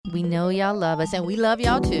We know y'all love us, and we love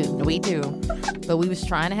y'all too. We do. But we was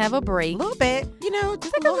trying to have a break. A little bit. You know,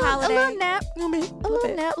 just a little holiday. A little nap. A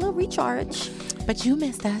little nap, a little recharge. But you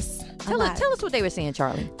missed us. Tell us what they were saying,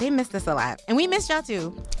 Charlie. They missed us a lot. And we missed y'all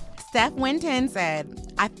too. Steph Winton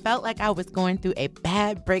said, I felt like I was going through a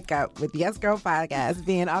bad breakup with Yes Girl Podcast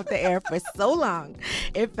being off the air for so long.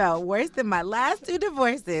 It felt worse than my last 2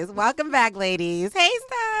 divorces. Welcome back, ladies. Hey,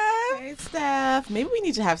 Steph. Hey, Steph. Maybe we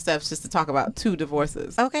need to have Steph just to talk about 2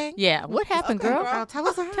 divorces. Okay. Yeah. What happened, girl? Tell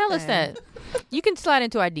us what happened. Tell us that. You can slide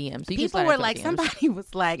into our DMs. People were like, somebody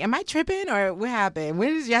was like, am I tripping or what happened? When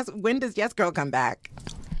does Yes Girl come back?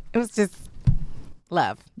 It was just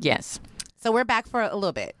love. Yes. So we're back for a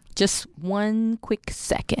little bit. Just one quick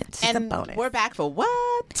second. And a bonus. We're back for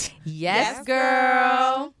what? Yes,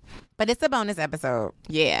 girl. But it's a bonus episode.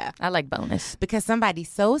 Yeah. I like bonus. Because somebody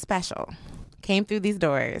so special came through these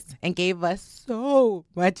doors and gave us so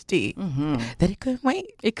much tea that it couldn't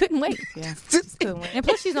wait. It couldn't wait. Yeah. And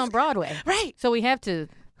plus, she's on Broadway. Right. So we have to.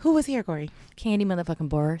 Who was here, Corey? Kandi motherfucking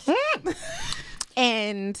Burruss.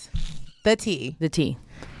 And the tea. The tea.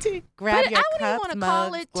 Grab but your I wouldn't cups, want to mugs,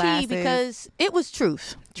 call it glasses. tea because it was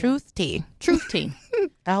truth. Truth tea. Truth tea.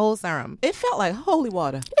 The whole serum. It felt like holy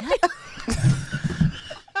water.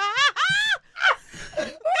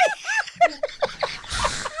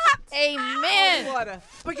 Amen. Water.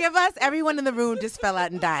 Forgive us. Everyone in the room just fell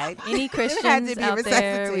out and died. Any It had Christians to be out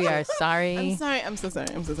there, we resuscitated. are sorry. I'm sorry. I'm so sorry.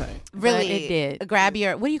 Really, But it did. Grab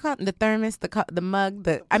your, what do you call it? The thermos, the mug,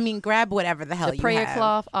 grab whatever the hell The you prayer have.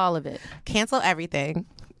 cloth, all of it. Cancel everything.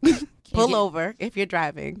 Pull over if you're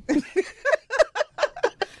driving. It's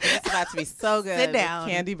about to be so good. Sit down.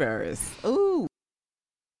 With Kandi Burruss. Ooh.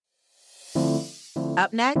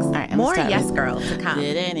 Up next, right, I'm more starting. Yes Girl to come.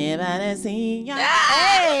 Did anybody see ya?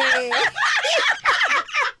 Hey!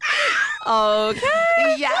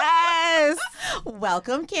 Okay. Yes!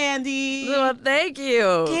 Welcome, Kandi. Well, thank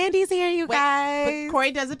you. Candy's here, you guys. But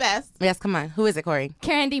Corey does it best. Yes, come on. Who is it, Corey?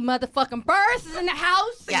 Kandi motherfucking Burruss is in the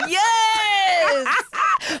house. Yes!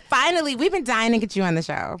 Finally, we've been dying to get you on the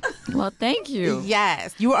show. Well, thank you.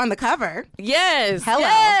 Yes, you were on the cover. Yes. Hello.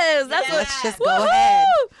 Yes. That's what. Let's just go ahead.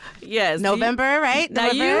 Yes. November, right? Now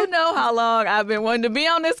November? you know how long I've been wanting to be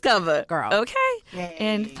on this cover. Girl. Okay. Yay.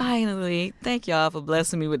 And finally, thank y'all for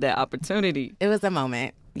blessing me with that opportunity. It was a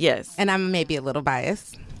moment. Yes. And I'm maybe a little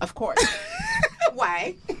biased. Of course.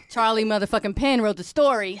 Why? Charlie motherfucking Penn wrote the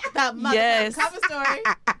story. That Yes. cover story.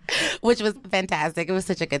 Which was fantastic. It was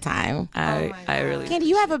such a good time. I really. Candy,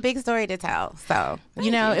 you have a big story to tell. So,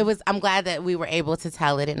 I'm glad that we were able to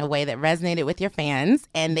tell it in a way that resonated with your fans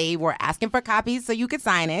and they were asking for copies so you could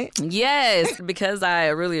sign it. Yes, because I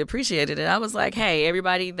really appreciated it. I was like, hey,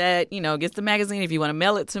 everybody that, gets the magazine, if you want to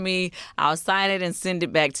mail it to me, I'll sign it and send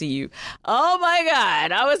it back to you. Oh my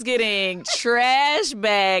God. I was getting trash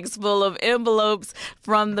bags full of envelopes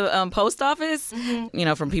from the post office,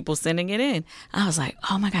 from people sending it in. I was like,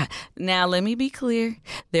 oh my God. Now, let me be clear.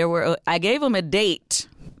 I gave them a date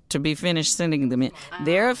to be finished sending them in.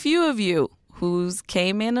 There are a few of you who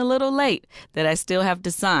came in a little late that I still have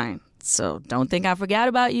to sign. So don't think I forgot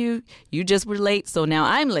about you. You just were late, so now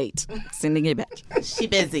I'm late sending it back. She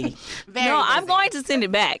busy. I'm going to send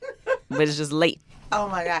it back, but it's just late. Oh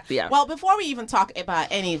my God. Yeah. Well, before we even talk about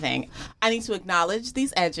anything, I need to acknowledge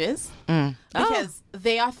these edges because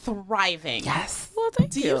they are thriving. Yes. Well,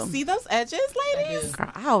 thank Do you see those edges, ladies? Girl,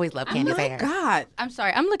 I always love Candy's hair. God. I'm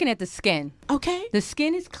sorry. I'm looking at the skin. Okay. The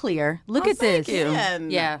skin is clear. Look at this. thank you. And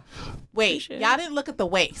Yeah. wait, y'all didn't look at the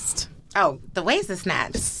waist. Oh, the waist is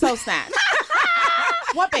snatched. So snatched.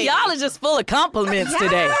 What baby? Y'all are just full of compliments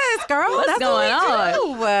today. Yes, girl. What's That's going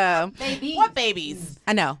what we do. What babies?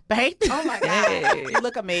 I know, right? Oh my God. Hey. You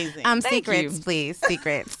look amazing. Secrets, you. please.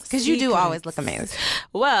 Secrets. Because you do always look amazing.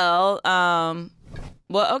 Well,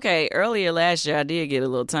 okay. Earlier last year, I did get a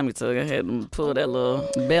little tummy tuck. I had to pull that little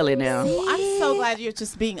belly down. I'm so glad you're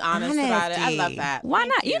just being honest about it. I love that. Why Thank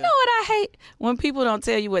not? You know what I hate? When people don't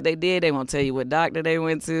tell you what they did, they won't tell you what doctor they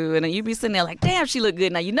went to. And then you be sitting there like, damn, she look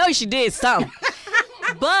good. Now, you know she did something.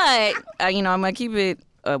 But, I'm going to keep it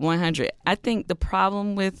 100. I think the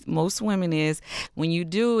problem with most women is when you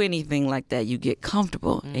do anything like that, you get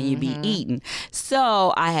comfortable and you be eating.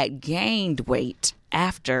 So I had gained weight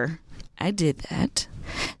after I did that.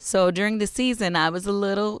 So during the season, I was a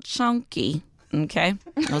little chunky. Okay?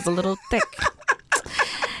 I was a little thick.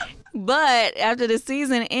 But after the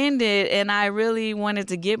season ended and I really wanted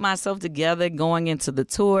to get myself together going into the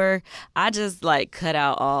tour, I just cut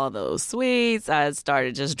out all those sweets. I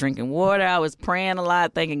started just drinking water. I was praying a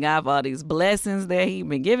lot, thanking God for all these blessings that He'd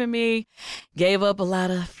been giving me. Gave up a lot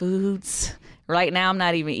of foods. Right now, I'm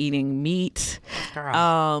not even eating meat.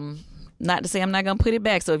 Girl. Not to say I'm not going to put it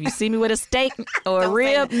back. So if you see me with a steak or a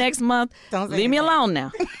rib next month, leave me alone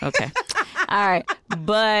now. Okay. All right.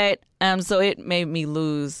 But so it made me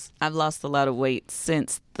lose. I've lost a lot of weight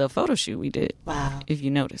since the photo shoot we did. Wow. If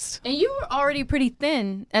you noticed. And you were already pretty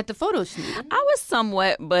thin at the photo shoot. I was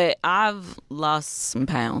somewhat, but I've lost some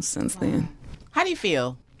pounds since then. How do you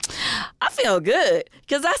feel? I feel good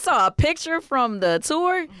because I saw a picture from the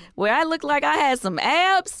tour where I looked like I had some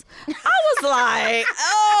abs. I was like,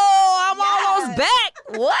 oh, I'm almost back.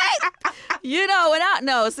 What?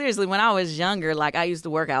 Seriously, when I was younger, like I used to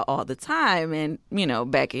work out all the time. And,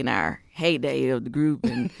 back in our heyday of the group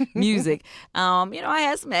and music, I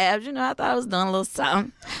had some abs. I thought I was doing a little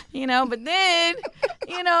something, but then,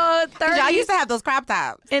 30s. I used to have those crop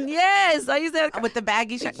tops. And yes, I used to have. With the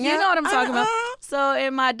baggy shirt. You know what I'm talking about. So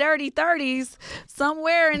in my dirty 30s,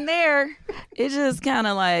 somewhere in there, it just kind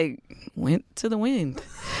of like went to the wind.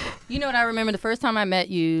 You know what I remember the first time I met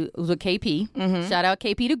you was with KP. Mm-hmm. Shout out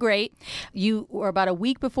KP the Great. You were about a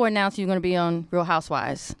week before announcing you were going to be on Real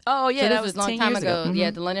Housewives. Oh, yeah. So this that was a long 10 time years ago. Mm-hmm. Yeah,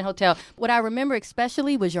 at the London Hotel. What I remember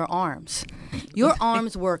especially was your arms. Your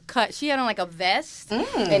arms were cut. She had on like a vest,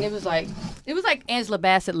 and it was like Angela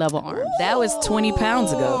Bassett level arms. That was 20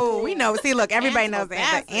 pounds ago. Oh, we know. See, look, everybody knows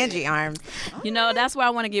that Angie arms. That's where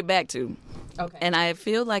I want to get back to. Okay. And I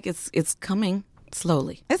feel like it's coming.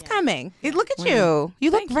 Slowly. It's coming. Look at you.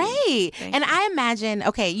 You look great. And I imagine,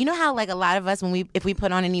 okay, you know how like a lot of us, if we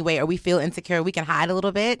put on any weight or we feel insecure, we can hide a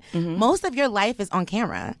little bit. Mm-hmm. Most of your life is on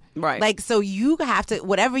camera. Right. Like, so you have to,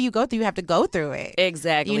 whatever you go through, you have to go through it.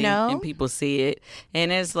 Exactly. And people see it.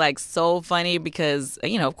 And it's like so funny because,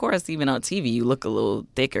 of course, even on TV, you look a little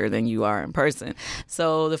thicker than you are in person.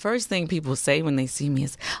 So the first thing people say when they see me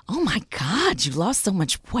is, oh my God, you lost so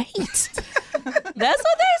much weight. That's what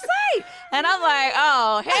they say. And I'm like,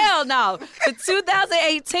 oh, hell no. For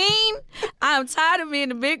 2018, I'm tired of being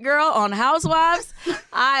the big girl on Housewives.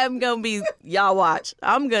 I am going to be, y'all watch,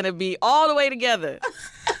 I'm going to be all the way together.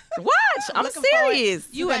 Watch. I'm serious.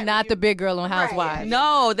 You are not the big girl on Housewives. Right.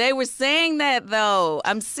 No, they were saying that though.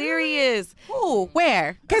 I'm serious. Ooh,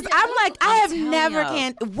 where? Because I'm like, I have never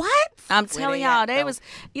what? I'm telling y'all, they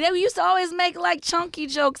used to always make like chunky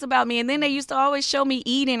jokes about me, and then they used to always show me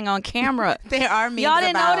eating on camera. There are memes. Y'all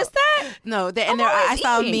didn't notice that? No, I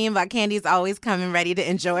saw a meme about Kandi's always coming ready to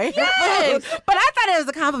enjoy her food. But I thought it was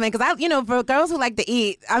a compliment because for girls who like to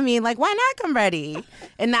eat, I mean, like, why not come ready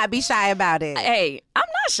and not be shy about it? Hey, I'm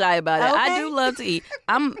not shy about it. Okay. I do love to eat.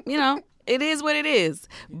 It is what it is.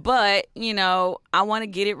 But, I want to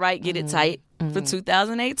get it right, get it tight for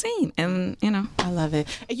 2018. And, I love it.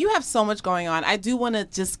 You have so much going on. I do want to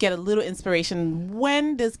just get a little inspiration.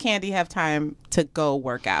 When does Kandi have time to go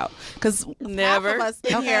work out? Because never. Half of us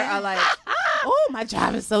in here are like, oh, my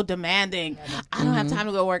job is so demanding. I don't have time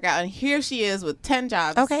to go work out. And here she is with 10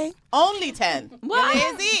 jobs. Okay. Only 10. What?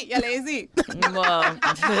 You're lazy. Well,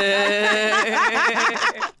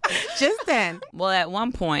 just 10. Well, at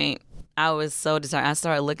one point, I was so determined. I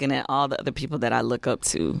started looking at all the other people that I look up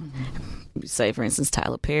to. Say, for instance,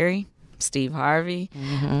 Tyler Perry, Steve Harvey.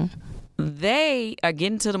 Mm-hmm. They are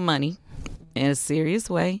getting to the money in a serious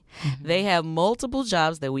way. Mm-hmm. They have multiple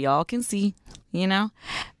jobs that we all can see,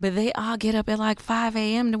 but they all get up at like 5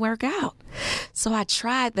 a.m. to work out. So I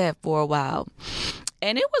tried that for a while.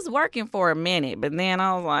 And it was working for a minute, but then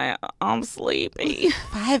I was like, I'm sleepy.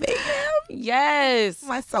 5 a.m.? Yes.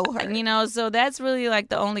 My soul hurt. So that's really like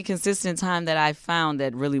the only consistent time that I found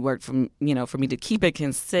that really worked for me to keep it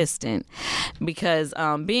consistent. Because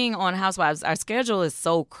being on Housewives, our schedule is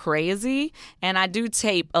so crazy. And I do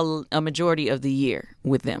tape a majority of the year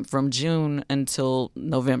with them from June until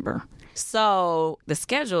November. So the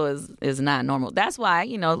schedule is not normal. That's why,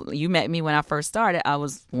 you met me when I first started. I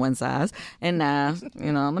was one size, and now,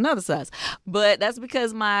 I'm another size. But that's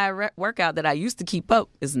because my workout that I used to keep up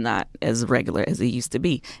is not as regular as it used to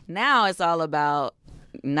be. Now it's all about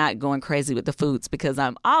not going crazy with the foods because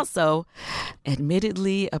I'm also,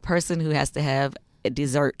 admittedly, a person who has to have a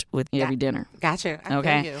dessert with every dinner. Gotcha. I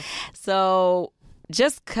feel you. So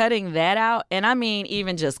just cutting that out, and I mean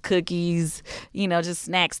even just cookies, just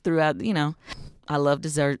snacks throughout, I love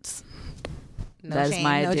desserts. That's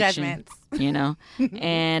my no addiction, judgments.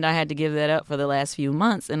 And I had to give that up for the last few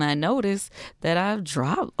months, and I noticed that I've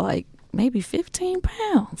dropped like maybe 15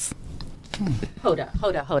 pounds. Hold up.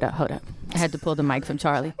 I had to pull the mic from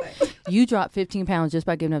Charlie. You dropped 15 pounds just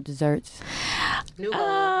by giving up desserts.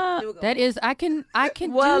 That is, I can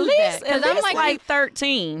Well, do at that. least I'm like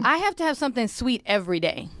 13. I have to have something sweet every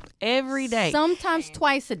day. Every day. Sometimes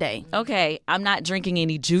twice a day. Okay, I'm not drinking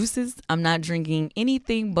any juices. I'm not drinking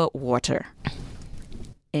anything but water.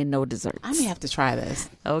 and no desserts. I may have to try this.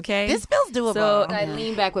 Okay. This feels doable. So I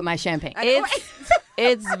lean back with my champagne.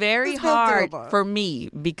 It's very This feels hard doable. for me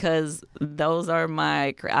because those are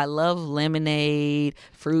I love lemonade,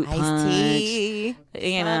 fruit Iced punch. tea.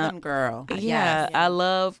 You know, Southern girl. yeah, I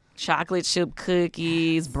love chocolate chip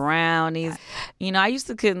cookies, brownies. You know, I used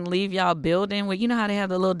to couldn't leave y'all building where, you know how they have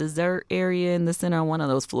the little dessert area in the center on one of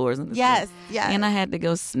those floors. In the Yes, school? yes. And I had to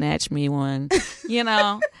go snatch me one, you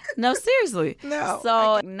know. No, seriously. No,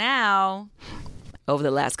 So now, over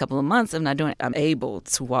the last couple of months, I'm able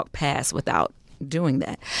to walk past without doing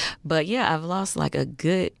that. But yeah, I've lost like a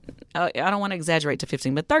good, I don't want to exaggerate to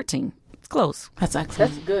 15, but 13. It's close. That's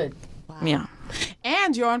excellent. That's good. Yeah.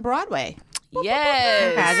 And you're on Broadway.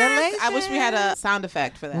 Yes. Congratulations. I wish we had a sound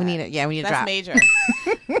effect for that. We need it. Yeah, we need a That's drop. major.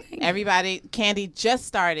 Everybody, Kandi just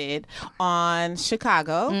started on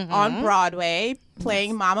Chicago, on Broadway,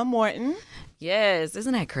 playing Mama Morton. Yes.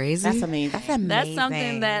 Isn't that crazy? That's amazing. That's amazing. That's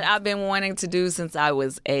something that I've been wanting to do since I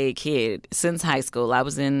was a kid, since high school. I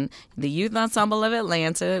was in the Youth Ensemble of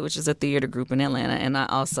Atlanta, which is a theater group in Atlanta, and I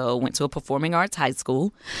also went to a performing arts high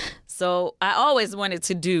school. So I always wanted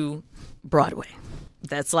to do Broadway.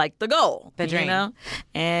 That's like the goal, The dream. you know?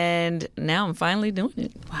 And now I'm finally doing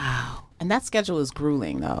it. Wow. And that schedule is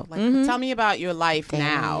grueling, though. Like, tell me about your life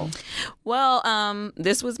now. Well,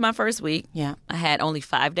 this was my first week. Yeah. I had only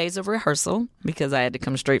 5 days of rehearsal because I had to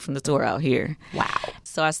come straight from the tour out here. Wow.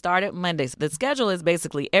 So I started Mondays. The schedule is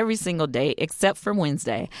basically every single day except for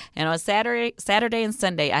Wednesday. And on Saturday and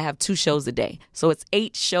Sunday, I have 2 shows a day. So it's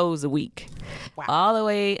 8 shows a week. Wow. All the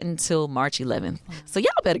way until March 11th. So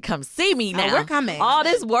y'all better come see me now. we're coming. All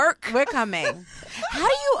this work. We're coming. How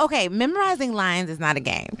do you, okay, memorizing lines is not a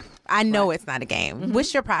game. I know it's not a game.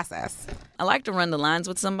 What's your process? I like to run the lines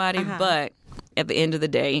with somebody, but at the end of the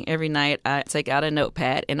day, every night I take out a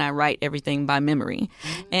notepad and I write everything by memory.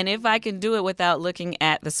 And if I can do it without looking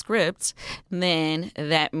at the script, then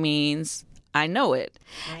that means I know it.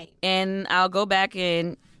 Right. And I'll go back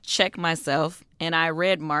and check myself and I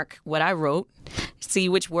red mark what I wrote, see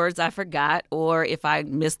which words I forgot or if I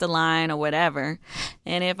missed a line or whatever.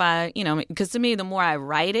 And if I, because to me, the more I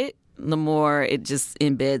write it, the more it just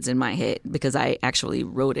embeds in my head because I actually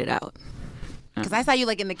wrote it out. Because I saw you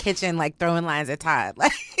like in the kitchen, like throwing lines at Todd.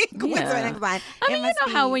 Like, what's the next line? I mean, you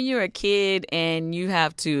know how when you're a kid and you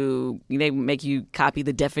have to, they make you copy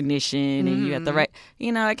the definition and you have to write,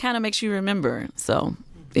 it kind of makes you remember. So,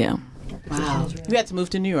 yeah. Wow. You had to move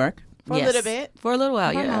to New York for a little bit. For a little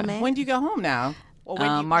while, One yeah. moment. When do you go home now? Or when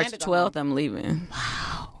do you March plan to go home? 12th, I'm leaving.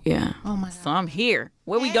 Wow. Yeah. Oh, my God. So I'm here.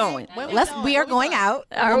 Where we going? We are going out.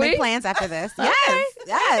 Are We'll we? make plans after this. Yes.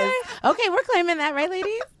 Yes. Okay, we're claiming that, right,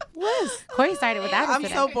 ladies? Yes. Corey started without us I'm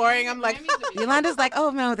today. so boring. I'm like, Yolanda's like, oh,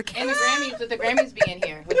 no, the And the Grammys, with the Grammys being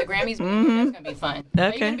here, that's going to be fun. Are you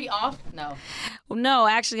Okay. going to be off? No. Well, no,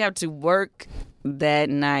 I actually have to work that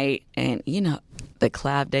night. And, the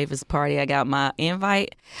Clive Davis party, I got my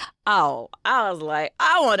invite. Oh, I was like,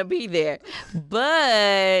 I want to be there.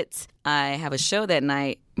 But I have a show that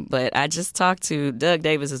night. But I just talked to Doug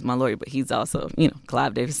Davis, is my lawyer, but he's also,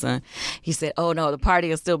 Clive Davis' son. He said, oh, no, the party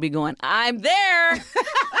will still be going. I'm there.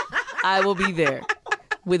 I will be there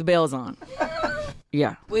with bells on.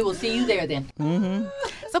 Yeah. We will see you there then.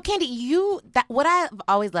 So, Kandi, what I've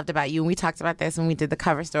always loved about you, and we talked about this when we did the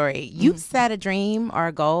cover story, you set a dream or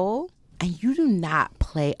a goal, and you do not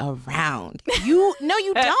play around. No,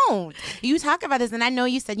 you don't. You talk about this, and I know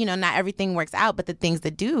you said, not everything works out, but the things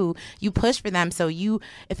that do, you push for them. So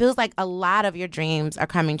it feels like a lot of your dreams are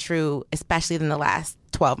coming true, especially in the last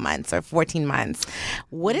 12 months or 14 months.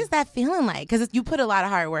 What is that feeling like? Because you put a lot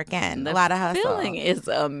of hard work in, a lot of hustle. Feeling is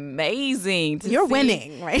amazing. You're see.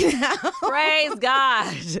 winning right now. Praise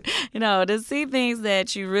God. To see things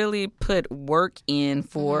that you really put work in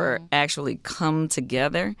for actually come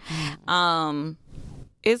together.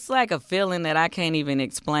 It's like a feeling that I can't even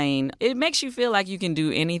explain. It makes you feel like you can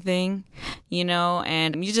do anything,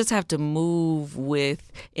 and you just have to move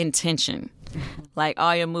with intention. Like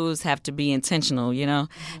all your moves have to be intentional,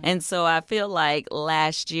 And so I feel like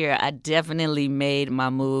last year I definitely made my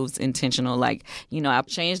moves intentional. Like, I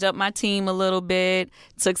changed up my team a little bit,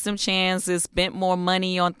 took some chances, spent more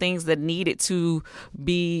money on things that needed to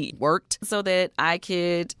be worked so that I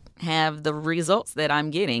could have the results that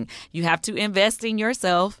I'm getting. You have to invest in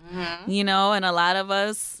yourself, and a lot of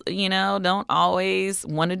us, don't always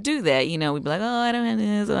want to do that. We'd be like, oh, I don't have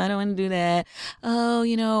this, or I don't want to do that. Oh,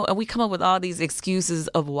 and we come up with all these excuses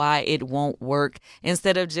of why it won't work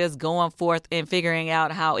instead of just going forth and figuring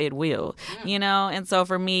out how it will, And so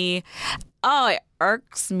for me, it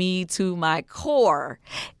irks me to my core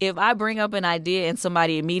if I bring up an idea and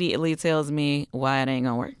somebody immediately tells me why it ain't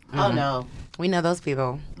gonna work. Oh, no. We know those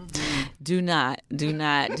people. Do not do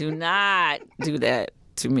that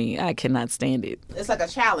to me. I cannot stand it. It's like a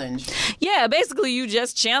challenge. Yeah, basically you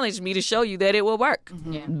just challenged me to show you that it will work.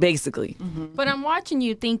 Yeah. Basically. But I'm watching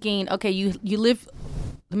you thinking, okay, you live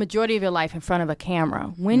the majority of your life in front of a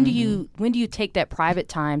camera. When do you take that private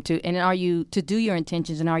time to do your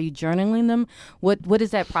intentions, and are you journaling them? What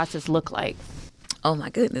does that process look like? Oh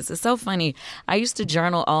my goodness, it's so funny. I used to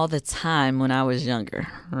journal all the time when I was younger,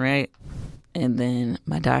 right? And then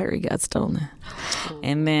my diary got stolen.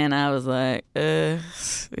 And then I was like, yeah,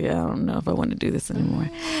 I don't know if I want to do this anymore.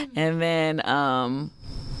 And then,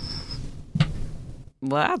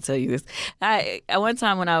 well, I'll tell you this. One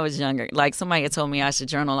time when I was younger, like somebody had told me I should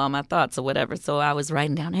journal all my thoughts or whatever. So I was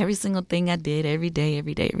writing down every single thing I did every day.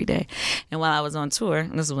 And while I was on tour,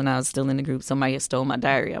 and this is when I was still in the group, somebody had stole my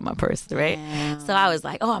diary out of my purse, right? So I was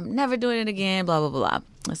like, oh, I'm never doing it again, blah, blah, blah.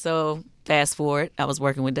 So fast forward, I was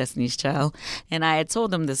working with Destiny's Child, and I had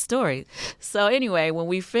told them this story. So anyway, when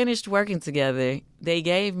we finished working together, they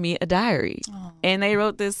gave me a diary. Oh. And they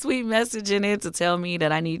wrote this sweet message in it to tell me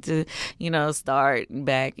that I need to, start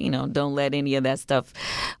back, don't let any of that stuff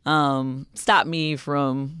stop me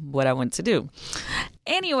from what I want to do.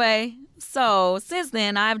 Anyway, so since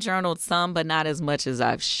then, I've journaled some, but not as much as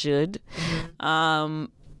I should.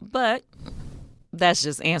 But that's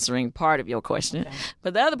just answering part of your question. Okay.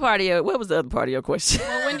 But the other part of what was the other part of your question?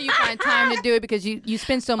 Well, when do you find time to do it? Because you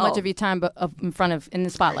spend so much of your time in the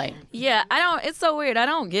spotlight. Yeah, it's so weird. I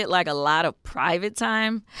don't get like a lot of private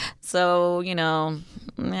time. So, I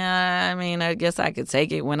guess I could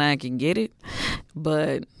take it when I can get it.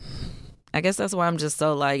 But I guess that's why I'm just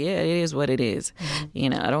so like, yeah, it is what it is.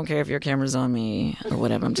 Mm-hmm. I don't care if your camera's on me or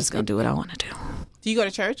whatever. I'm just going to do what I want to do. Do you go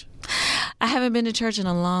to church? I haven't been to church in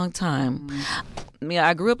a long time. Yeah,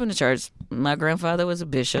 I grew up in the church. My grandfather was a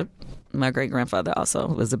bishop. My great-grandfather also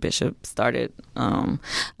was a bishop. Started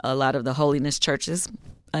a lot of the holiness churches.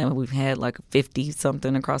 We've had like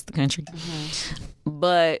 50-something across the country. Mm-hmm.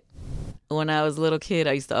 But when I was a little kid,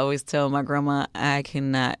 I used to always tell my grandma I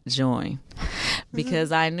cannot join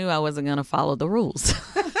because I knew I wasn't going to follow the rules.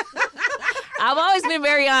 I've always been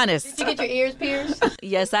very honest. Did you get your ears pierced?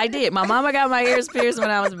 Yes, I did. My mama got my ears pierced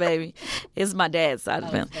when I was a baby. It's my dad's side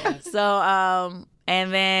of the family. So,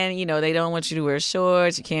 and then, they don't want you to wear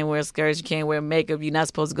shorts. You can't wear skirts. You can't wear makeup. You're not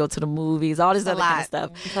supposed to go to the movies. All this other kind of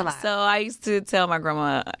stuff. It's a lot. So I used to tell my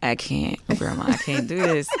grandma, I can't do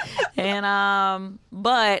this. And,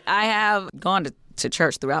 but I have gone to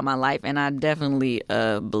church throughout my life, and I'm definitely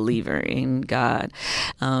a believer in God,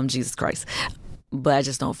 Jesus Christ. But I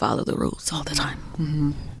just don't follow the rules all the time.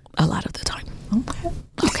 Mm-hmm. A lot of the time.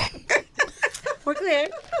 Okay. We're clear.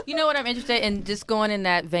 You know what I'm interested in? Just going in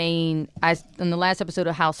that vein, in the last episode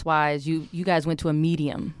of Housewives, you guys went to a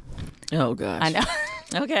medium. Oh, gosh. I know.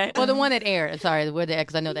 Okay. Well, the one that aired. Sorry,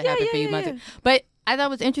 because I know that happened for you months ago. But I thought it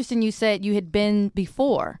was interesting. You said you had been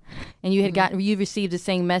before, and you had you received the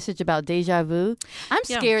same message about deja vu. I'm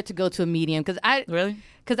scared to go to a medium because Really?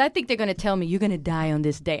 Because I think they're going to tell me you're going to die on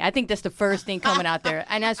this day. I think that's the first thing coming out there,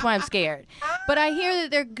 and that's why I'm scared. But I hear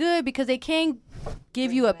that they're good because they can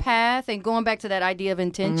give you a path, and going back to that idea of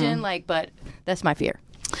intention, but that's my fear.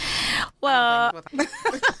 Well, if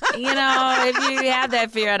you have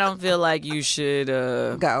that fear, I don't feel like you should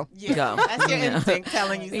go. Yeah. Go. That's your instinct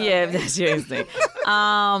telling you something. Yeah, that's your instinct.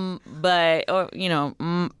 I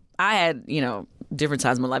had, different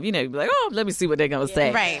times in my life, you'd be like, oh, let me see what they're going to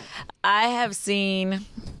say. Right. I have seen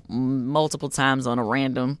multiple times on a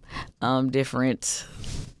random different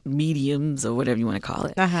mediums or whatever you want to call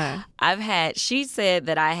it. Uh-huh. She said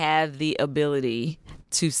that I have the ability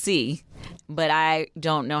to see, but I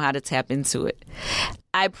don't know how to tap into it.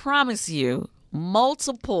 I promise you,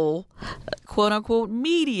 multiple quote unquote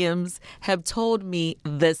mediums have told me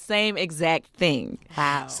the same exact thing.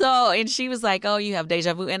 Wow. So, and she was like, oh, you have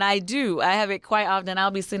deja vu. And I do. I have it quite often.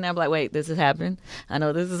 I'll be sitting there like, wait, this has happened. I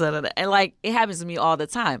know this is and it happens to me all the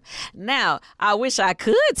time. Now, I wish I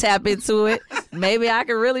could tap into it. Maybe I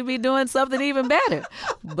could really be doing something even better.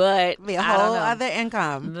 But Be a whole other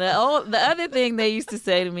income. the other thing they used to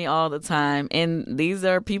say to me all the time, and these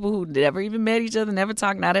are people who never even met each other, never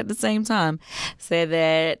talked, not at the same time, said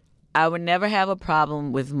that I would never have a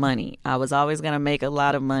problem with money. I was always going to make a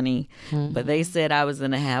lot of money, but they said I was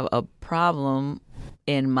going to have a problem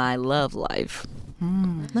in my love life.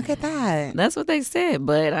 Look at that. That's what they said,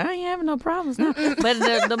 but I ain't having no problems now. But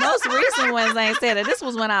the most recent ones ain't said that. This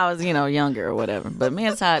was when I was, younger or whatever. But me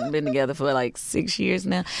and Todd have been together for like 6 years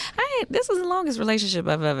now. This was the longest relationship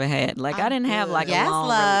I've ever had. Like, I didn't have like Yes,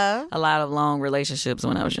 love. a lot of long relationships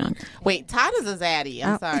when I was younger. Wait, Todd is a zaddy.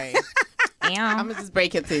 I'm sorry. I'm gonna just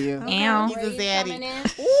break it to you. Ow. He's a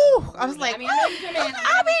zaddy. Ooh, I was like,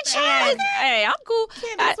 I be trying. Hey, I'm cool.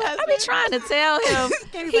 I be trying to tell him.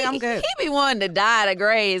 Candy's like, I'm good. He be wanting to die to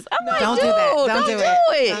Grace. I'm like, Don't dude, do that. Don't do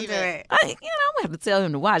it. Don't do it. I'm gonna have to tell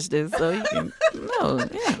him to watch this so he can know.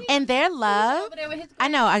 Yeah. And their love, I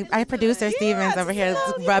know. Our producer Stevens over here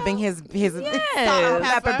rubbing his salt and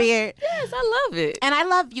pepper beard. Yes, I love it. And I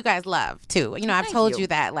love you guys love too. You know, I've told you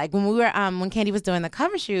that. Like when we were when Kandi was doing the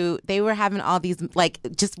cover shoot, they were having all these like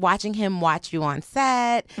just watching him watch you on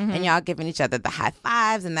set and y'all giving each other the high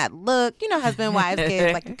fives and that look. You know, husband, wives,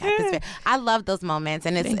 kids, like you got this. I love those moments,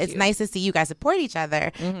 and it's nice to see you guys support each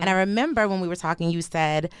other. And I remember when we were talking, you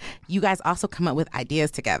said you guys also come up with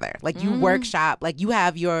ideas together. Like you workshop, like you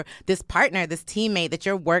have this partner, this teammate that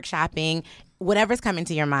you're workshopping whatever's coming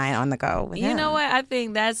to your mind on the go with him. You know what? I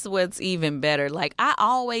think that's what's even better. Like I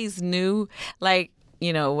always knew, like,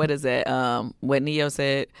 you know, what is it? What Neo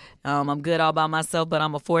said, I'm good all by myself, but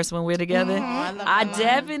I'm a force when we're together. I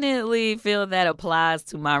definitely feel that applies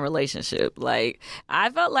to my relationship. Like,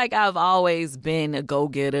 I felt like I've always been a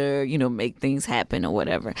go-getter, you know, make things happen or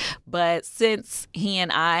whatever. But since he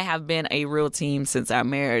and I have been a real team since our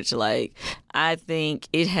marriage, like, I think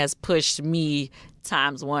it has pushed me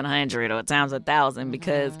times 100 or times 1,000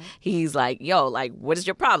 because he's like, yo, like, what is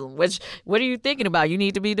your problem? What are you thinking about? You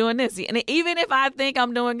need to be doing this. And even if I think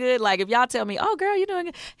I'm doing good, like if y'all tell me, oh, girl, you're doing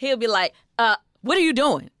good, he'll be like, what are you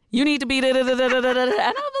doing? You need to be da-da-da-da-da-da-da. And I'll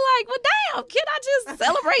be like, well, damn, can I just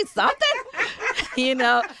celebrate something? You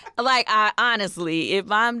know, like I honestly,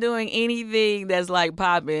 if I'm doing anything that's like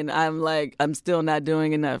popping, I'm still not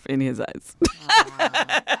doing enough in his eyes.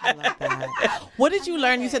 I love that. what did you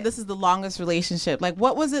learn? You said this is the longest relationship. Like,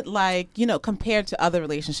 what was it like, you know, compared to other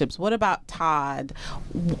relationships? What about Todd?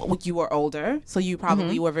 You were older, so you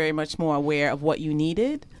probably were very much more aware of what you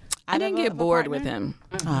needed. I didn't get bored with him.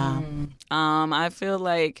 I feel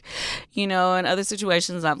like, you know, in other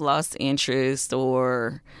situations I've lost interest,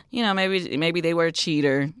 or, you know, maybe they were a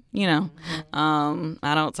cheater, you know.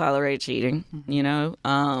 I don't tolerate cheating, you know.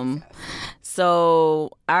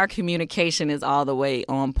 So our communication is all the way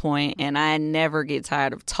on point, and I never get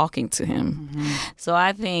tired of talking to him. So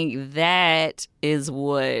I think that is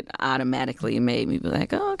what automatically made me be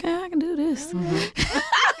like, oh, okay, I can do this.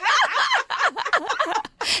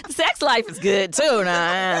 Sex life is good too.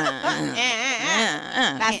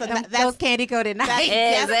 Those candy coated nights.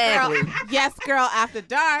 Exactly. Yes, girl, after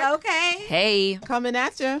dark. Okay. Hey. Coming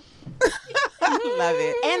at you. Love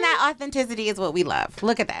it. And that authenticity is what we love.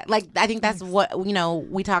 Look at that. Like, I think that's what, you know,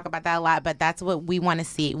 we talk about that a lot, but that's what we want to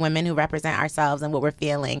see, women who represent ourselves and what we're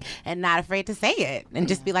feeling, and not afraid to say it and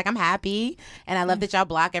just be like, I'm happy. And I love that y'all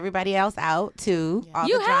block everybody else out too. All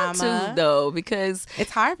You the have drama. to, though, because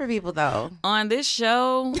It's hard for people though. on this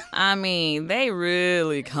show, I mean, they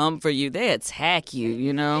really come for you. They attack you,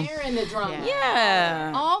 you know? They're in the drama.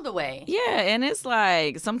 Yeah. All the way. Yeah, and it's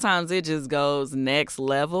like sometimes it just goes next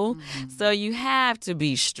level. So you have to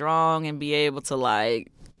be strong and be able to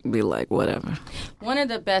be like, whatever. One of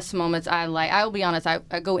the best moments I will be honest, I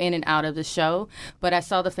go in and out of the show, but I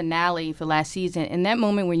saw the finale for last season, and that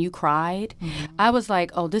moment when you cried, I was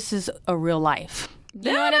like, oh, this is a real life.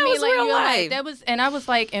 You know what I mean? Was real life. That was, and I was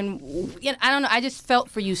like, and you know, I don't know, I just felt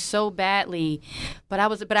for you so badly, but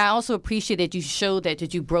I also appreciated you showed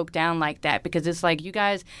that you broke down like that, because it's like, you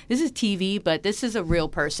guys, this is TV, but this is a real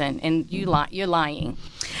person, and you're lying.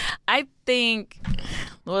 I think,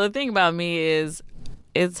 well, the thing about me is,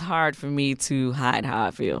 it's hard for me to hide how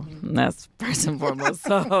I feel. That's first and foremost.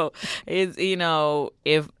 So it's, you know,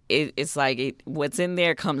 if it's like what's in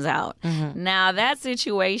there comes out. Now that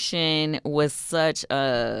situation was that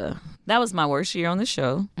was my worst year on the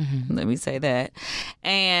show. Let me say that.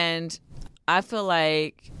 And I feel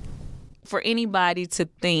like for anybody to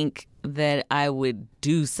think that I would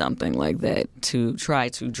do something like that to try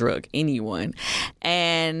to drug anyone,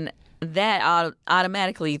 and that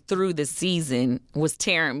automatically through the season was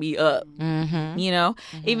tearing me up, you know,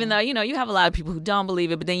 even though, you know, you have a lot of people who don't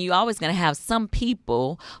believe it, but then you always going to have some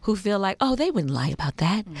people who feel like, oh, they wouldn't lie about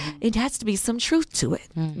that. It has to be some truth to it.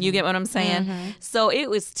 You get what I'm saying? So it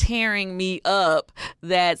was tearing me up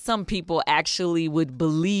that some people actually would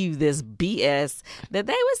believe this BS that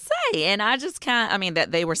they would say. And I just that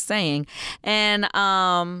they were saying. And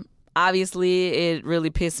obviously it really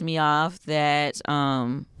pissed me off that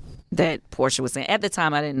Portia was saying. At the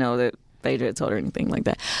time, I didn't know that Phaedra had told her anything like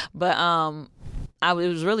that. But it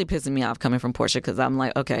was really pissing me off coming from Portia, because I'm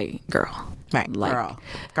like, okay, girl. Right. Like,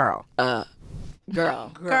 Girl.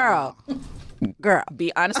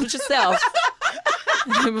 Be honest with yourself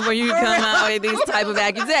before you come out with these type of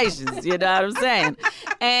accusations. You know what I'm saying?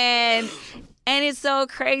 And And it's so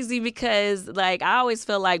crazy because, like, I always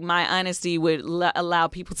feel like my honesty would allow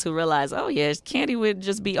people to realize, oh, yeah, Kandi would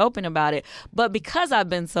just be open about it. But because I've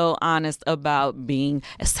been so honest about being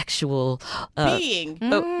a sexual...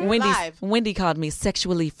 Wendy called me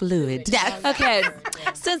sexually fluid. Yes. Okay.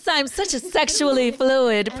 Since I'm such a sexually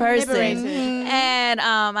fluid person and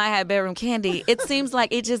I had bedroom Kandi, it seems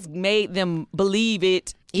like it just made them believe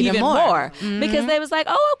it even more. Because they was like,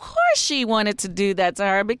 oh, of course she wanted to do that to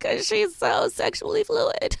her because she's so sexually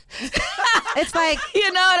fluid. It's like,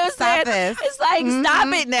 you know what I'm saying? this. It's like,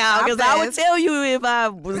 stop it now, Stop because I would this. tell you if I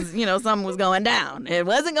was, something was going down. It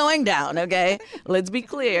wasn't going down, okay? Let's be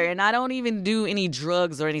clear. And I don't even do any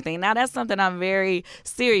drugs or anything. Now, that's something I'm very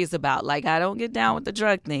serious about. Like, I don't get down with the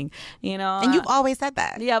drug thing, And you've always said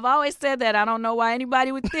that. Yeah, I've always said that. I don't know why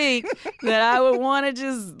anybody would think that I would want to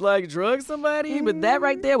just, like, drug somebody, but that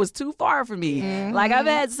right there was too far for me. Like, I've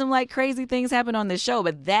had some, like, crazy things happen on this show,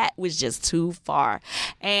 but that was just too far.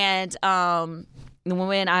 And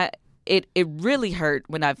when it really hurt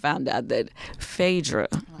when I found out that Phaedra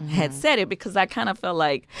had said it, because I kind of felt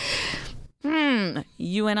like,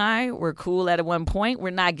 you and I were cool at one point. We're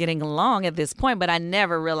not getting along at this point, but I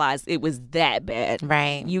never realized it was that bad.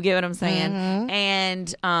 Right. You get what I'm saying?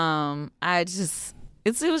 And I just...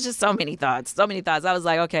 It was just so many thoughts. I was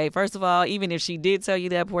like, okay, first of all, even if she did tell you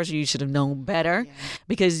that portion, you should have known better.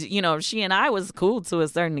 Because, she and I was cool to a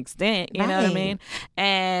certain extent. You know what I mean?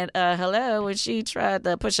 And when she tried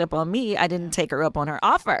to push up on me, I didn't take her up on her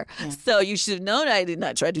offer. So you should have known I did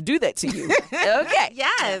not try to do that to you. Okay.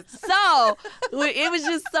 Yes. So it was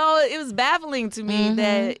just it was baffling to me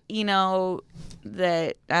that,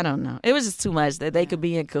 that I don't know. It was just too much that they could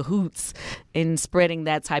be in cahoots in spreading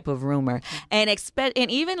that type of rumor. And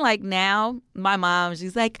even like now, my mom,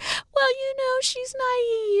 she's like, well, she's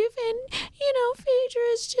naive and, Phaedra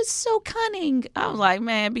is just so cunning. I was like,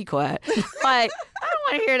 man, be quiet. Like, I don't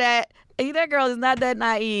want to hear that. That girl is not that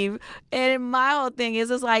naive. And my whole thing is,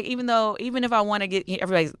 it's like, even if I want to get,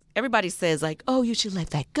 everybody says like, oh, you should let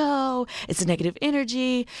that go. It's a negative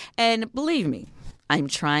energy. And believe me, I'm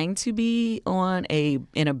trying to be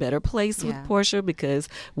in a better place with Portia, because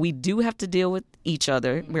we do have to deal with each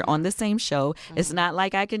other. We're on the same show. It's not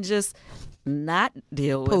like I can just not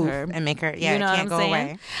deal with her and make her, it know can't what go I'm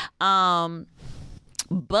saying? away.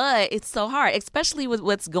 But it's so hard, especially with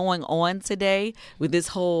what's going on today with this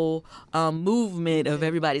whole movement of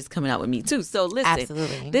everybody's coming out with Me Too. So listen,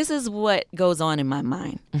 Absolutely. This is what goes on in my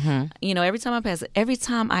mind. Every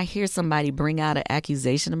time I hear somebody bring out an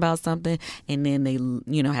accusation about something, and then they,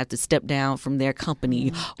 have to step down from their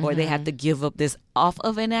company, or they have to give up this off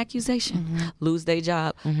of an accusation, lose their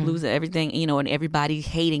job, lose everything, and everybody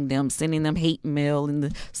hating them, sending them hate mail in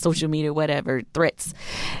the social media, whatever, threats,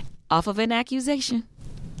 off of an accusation.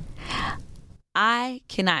 I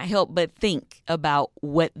cannot help but think about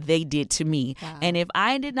what they did to me. Wow. And if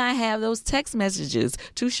I did not have those text messages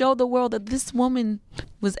to show the world that this woman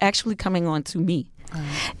was actually coming on to me,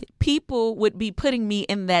 people would be putting me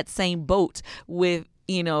in that same boat with,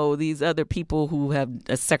 these other people who have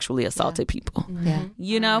sexually assaulted people.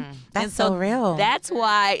 That's so real. That's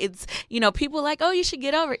why it's, people are like, oh, you should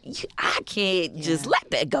get over it. I can't just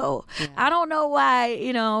let that go. I don't know why,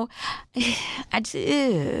 I just...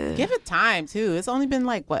 Give it time, too. It's only been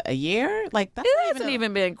like, what, a year? Like, that's it hasn't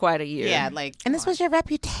even been quite a year. Yeah, like... And this was your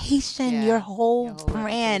reputation, your whole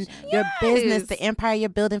brand, your business, the empire you're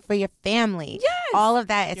building for your family. Yes. All of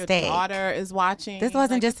that at stake. Your daughter is watching. This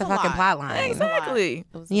wasn't just a fucking plot line. Exactly.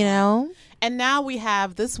 And now we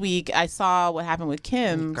have, this week, I saw what happened with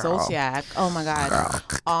Kim Zolciak. Oh my God.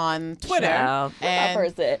 On Twitter.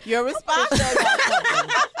 And your response.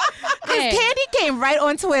 Because Kandi came right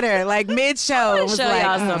on Twitter, like mid-show. I'm gonna show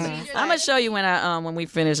y'all something. I'm gonna show you when we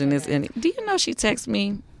finish in this. And do you know she texted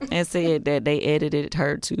me and said that they edited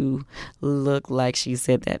her to look like she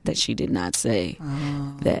said that she did not say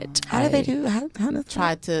that. How do they do? How does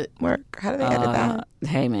try to work? How do they edit that?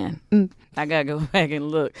 Hey man, I gotta go back and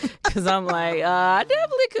look, because I'm like, I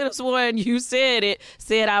definitely could have sworn you said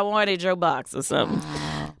I wanted your box or something.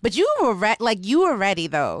 But you were ready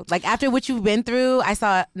though. Like after what you've been through, I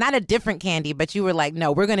saw not a different Kandi, but you were like,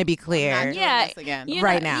 no, we're gonna be clear. This again.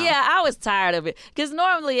 Right now. Yeah, I was tired of it, because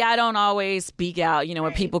normally I don't always speak out.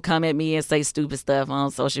 When people come at me and say stupid stuff on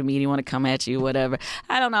social media, want to come at you, whatever,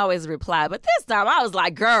 I don't always reply. But this time I was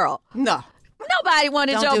like, girl, no. Nobody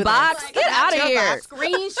wanted Don't your do box. this. Get out of Your here. box.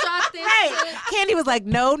 Screenshot this. Hey, Kandi was like,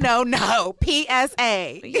 no, no, no.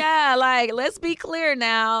 PSA. Yeah, like, let's be clear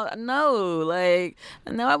now. No, I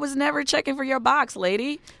was never checking for your box,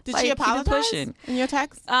 lady. Did Like, she keep it apologize pushing. in your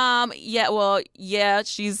text? Yeah,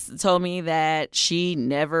 she's told me that she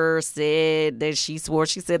never said that she swore.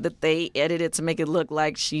 She said that they edited to make it look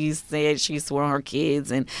like she said she swore on her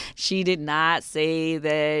kids, and she did not say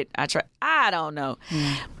that I don't know.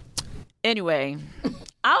 Anyway,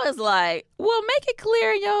 I was like, well, make it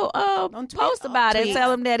clear in your post about it and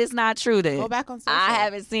tell them that it's not true then. Go back on social. I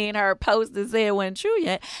haven't seen her post and say it wasn't true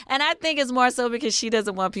yet. And I think it's more so because she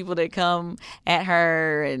doesn't want people to come at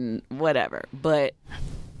her and whatever. But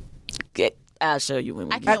I'll show you when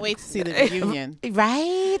we I can't wait to see the reunion.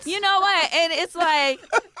 Right? You know what? And it's like,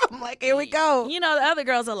 I'm like, here we go. you know, the other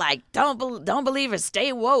girls are like, don't believe her.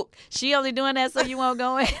 Stay woke. She only doing that so you won't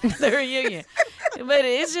go in the reunion. But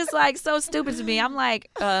it's just like so stupid to me. I'm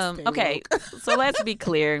like, okay, so let's be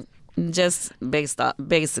clear. Just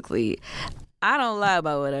basically, I don't lie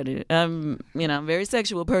about what I do. I'm a very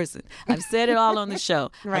sexual person. I've said it all on the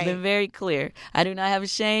show. Right. I've been very clear. I do not have a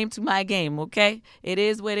shame to my game, okay? It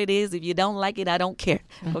is what it is. If you don't like it, I don't care.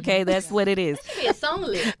 Okay? That's what it is. Be a song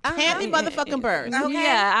list. Kandi motherfucking Burruss. Okay.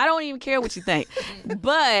 Yeah, I don't even care what you think.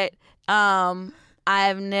 But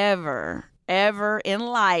I've never, ever in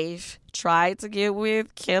life tried to get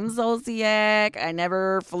with Kim Zolciak. I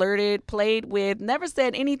never flirted, played with, never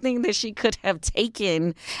said anything that she could have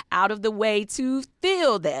taken out of the way to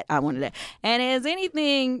feel that I wanted that. And as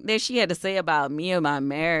anything that she had to say about me or my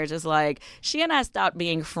marriage, it's like she and I stopped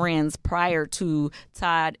being friends prior to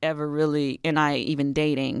Todd ever really and I even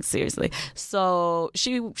dating seriously. So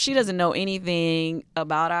she doesn't know anything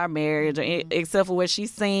about our marriage except for what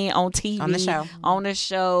she's seen on TV, on the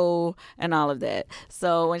show, and all of that.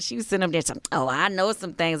 So when she was sitting up there, I know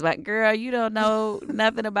some things about, girl, you don't know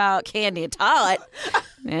nothing about Kandi and Todd.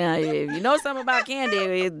 Yeah, if you know something about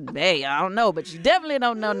Kandi, hey, I don't know, but you definitely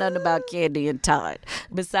don't know nothing about Kandi and Todd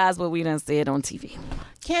besides what we done said on TV.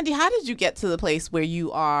 Kandi, how did you get to the place where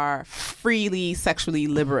you are freely sexually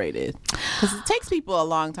liberated? Because it takes people a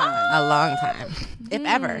long time. A long time. If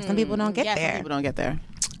ever. Some people don't get Some there. people don't get there.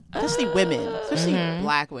 Especially women. Especially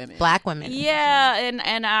black women. Black women. Yeah,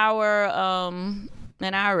 and our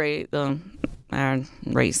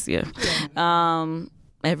race, yeah.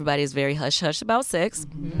 Everybody is very hush hush about sex,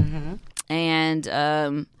 and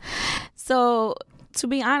so to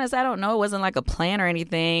be honest, I don't know. It wasn't like a plan or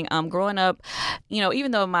anything. Growing up,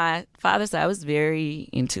 even though my father's side was very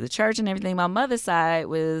into the church and everything, my mother's side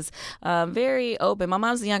was very open. My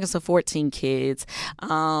mom's the youngest of 14 kids. I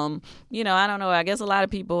don't know. I guess a lot of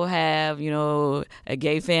people have, a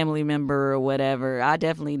gay family member or whatever. I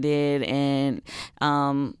definitely did. And,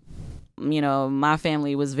 my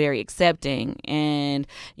family was very accepting, and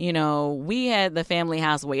we had the family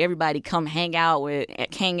house where everybody come hung out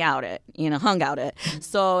at.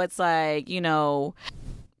 So it's like,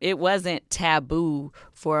 it wasn't taboo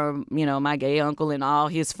for, my gay uncle and all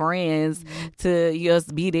his friends to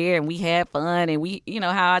just be there, and we had fun, and we,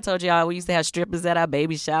 how I told y'all, we used to have strippers at our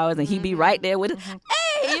baby showers, and he'd be right there with us, hey,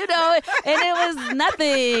 and it was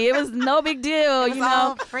nothing. It was no big deal,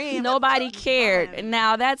 all free. Nobody cared.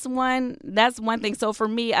 Now that's one thing. So for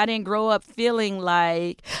me, I didn't grow up feeling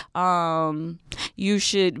like you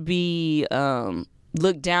should be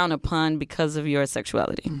looked down upon because of your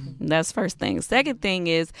sexuality. That's first thing. Second thing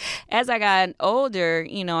is, as I got older,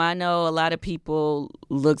 I know a lot of people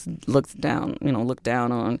look down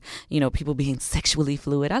on, people being sexually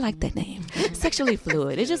fluid. I like that name. Sexually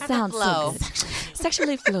fluid. It just sounds so good.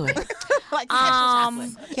 Sexually fluid. Like sexual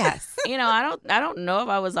Yes. I don't know if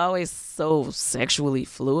I was always so sexually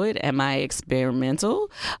fluid. Am I experimental?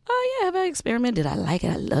 Oh yeah, have I experimented? I like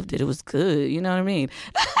it. I loved it. It was good. You know what I mean?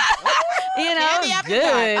 Kandi after good.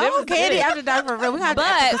 dark. It was Kandi good. after dark for real. We have to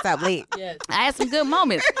But- this up late. I had some good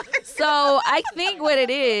moments. So I think what it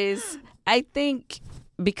is,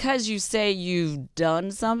 because you say you've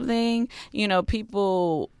done something,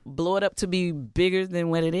 people blow it up to be bigger than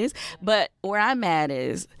what it is. But where I'm at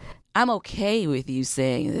is, I'm okay with you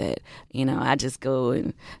saying that, I just go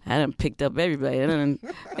and I done picked up everybody. According to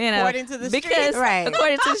the because, streets. Right.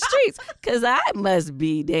 According to the streets. Because I must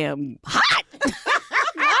be damn hot. I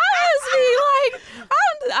must be like,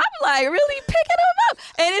 I'm like really picking them up.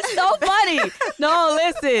 And it's so funny. No,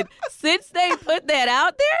 listen, since they put that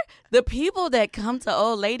out there, the people that come to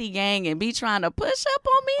Old Lady Gang and be trying to push up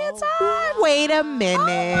on me and Todd. Wait a minute. Oh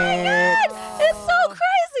my God. It's so crazy.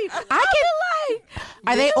 I can like,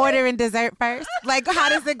 Are they ordering dessert first? Like, how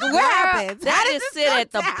does it go? What happens? They How does just this sit go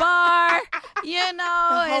at the down? bar You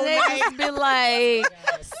know, and they just be like,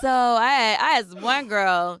 so I had one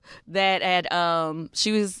girl that had,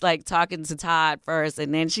 she was like talking to Todd first,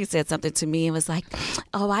 and then she said something to me and was like,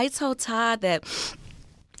 oh, I told Todd that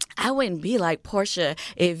I wouldn't be like Portia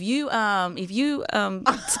if you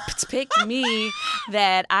picked me,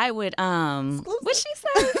 that I would what she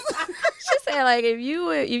said? She said like if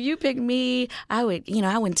you picked me, I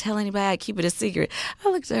wouldn't tell anybody, I'd keep it a secret. I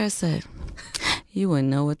looked at her and said, you wouldn't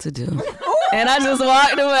know what to do. And I just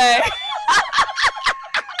walked away.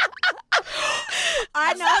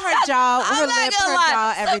 I know her jaw, her lip, her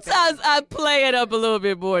jaw, everything. Sometimes I play it up a little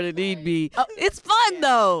bit more than need be. It's fun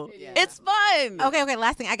though. Yeah. It's fun. Okay.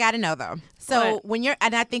 Last thing I gotta know though. So when you're,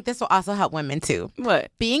 and I think this will also help women too.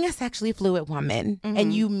 What? Being a sexually fluid woman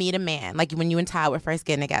and you meet a man, like when you and Todd were first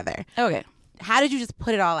getting together. Okay. How did you just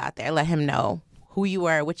put it all out there? Let him know who you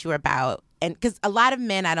were, what you were about. And because a lot of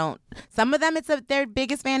men, some of them it's their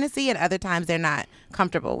biggest fantasy, and other times they're not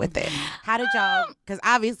comfortable with it. How did y'all, because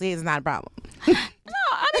obviously it's not a problem. No,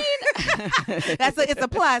 I mean, it's a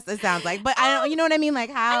plus, it sounds like. But I don't, you know what I mean? Like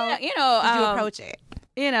how did you approach it?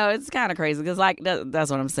 It's kind of crazy because like that's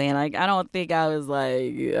what I'm saying. Like I don't think I was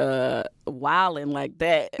like wilding like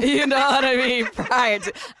that. You know what I mean? Prior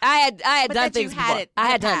to I had but done things before. I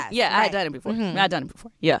had done it before. I had done it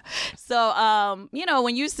before. Yeah. So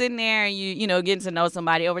when you're sitting there and you getting to know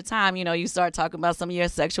somebody over time, you start talking about some of your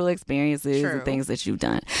sexual experiences and things that you've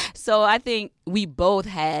done. So I think we both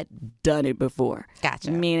had done it before.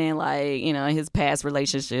 Gotcha. Meaning like, his past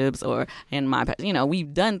relationships or in my past,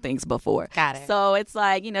 we've done things before. Got it. So it's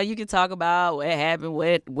like, you can talk about what happened,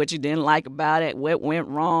 what you didn't like about it, what went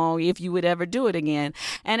wrong, if you would ever do it again.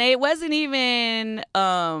 And it wasn't even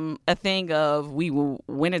a thing of we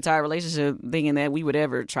went into our relationship thinking that we would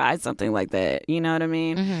ever try something like that. You know what I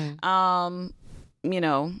mean? Mm-hmm.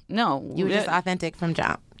 No. You were just authentic from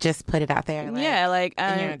jump. Just put it out there.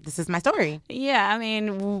 This is my story. Yeah, I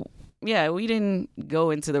mean, we didn't go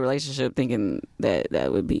into the relationship thinking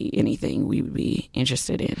that would be anything we would be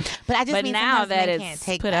interested in. But mean now that it's can't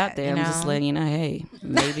take put that, out there, I'm just letting you know, hey,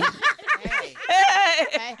 maybe. Hey.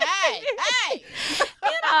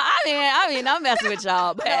 I mean, I'm messing with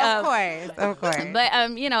y'all. But, of course. But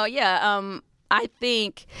I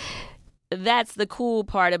think that's the cool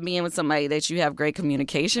part of being with somebody that you have great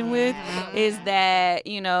communication with, is that,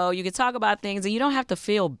 you can talk about things and you don't have to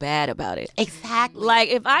feel bad about it. Exactly. Like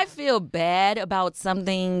if I feel bad about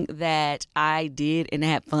something that I did and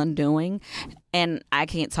had fun doing and I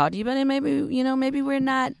can't talk to you about it, maybe we're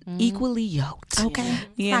not equally yoked. Okay.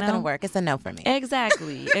 It's not going to work. It's a no for me.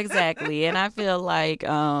 Exactly. And I feel like,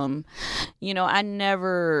 I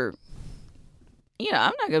never...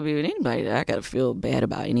 I'm not going to be with anybody that I got to feel bad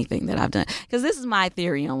about anything that I've done. Because this is my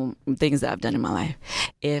theory on things that I've done in my life.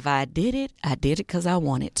 If I did it because I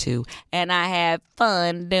wanted to. And I had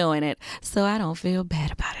fun doing it. So I don't feel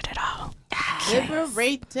bad about it at all.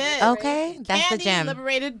 Liberated. Okay. That's the gem.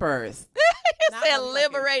 Liberated Burruss. You said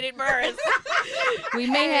liberated Burruss. We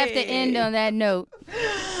may have to end on that note.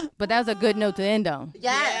 But that was a good note to end on.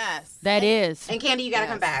 Yes. That is. And Kandi, you got to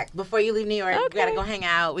come back. Before you leave New York, we got to go hang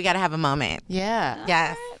out. We got to have a moment. Yeah.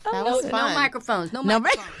 Yes. That was fun. No microphones. No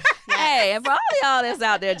microphones. Hey, and for all y'all that's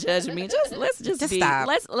out there judging me, let's stop.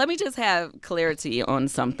 Let me just have clarity on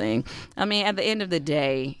something. I mean, at the end of the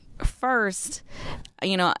day, first,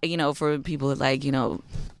 for people like,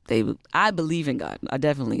 I believe in God. I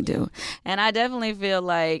definitely do. And I definitely feel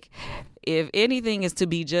like if anything is to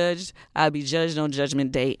be judged, I'll be judged on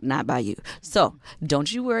Judgment Day, not by you. So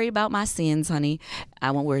don't you worry about my sins, honey.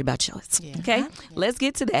 I won't worry about yours. Yeah. Okay? Yeah. Let's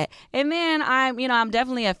get to that. And then I'm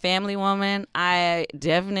definitely a family woman. I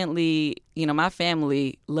definitely, my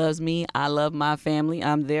family loves me. I love my family.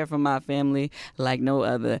 I'm there for my family like no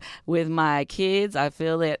other. With my kids, I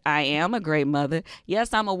feel that I am a great mother.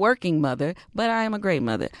 Yes, I'm a working mother, but I am a great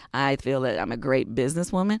mother. I feel that I'm a great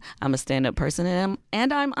businesswoman. I'm a stand-up person,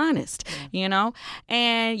 and I'm honest,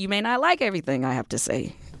 And you may not like everything I have to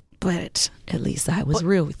say, but at least I was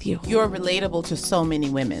real with you. You're relatable to so many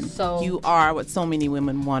women. So you are what so many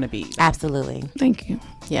women want to be. Absolutely. Thank you.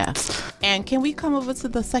 Yeah. And can we come over to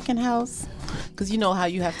the second house? Because you know how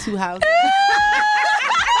you have two houses.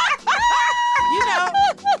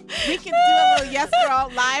 We can do a little Yes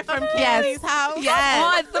Girl live from Kandi's house. Yes.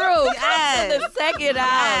 On through. Yes. To the second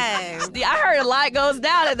house. Yes. I heard a light goes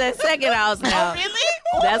down at that second house now. Oh,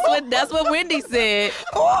 really? That's what Wendy said.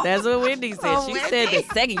 That's what Wendy said. She said the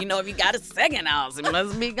second, if you got a second house, it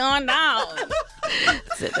must be going down.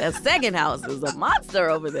 That second house is a monster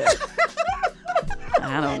over there.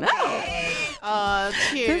 I don't know. This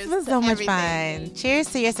Cheers. was so much fun.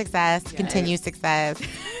 Cheers to your success, continued success.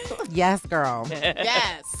 Yes, girl.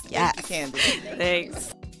 Yes. Yes. Thank you, Kandi.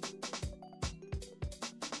 Thanks.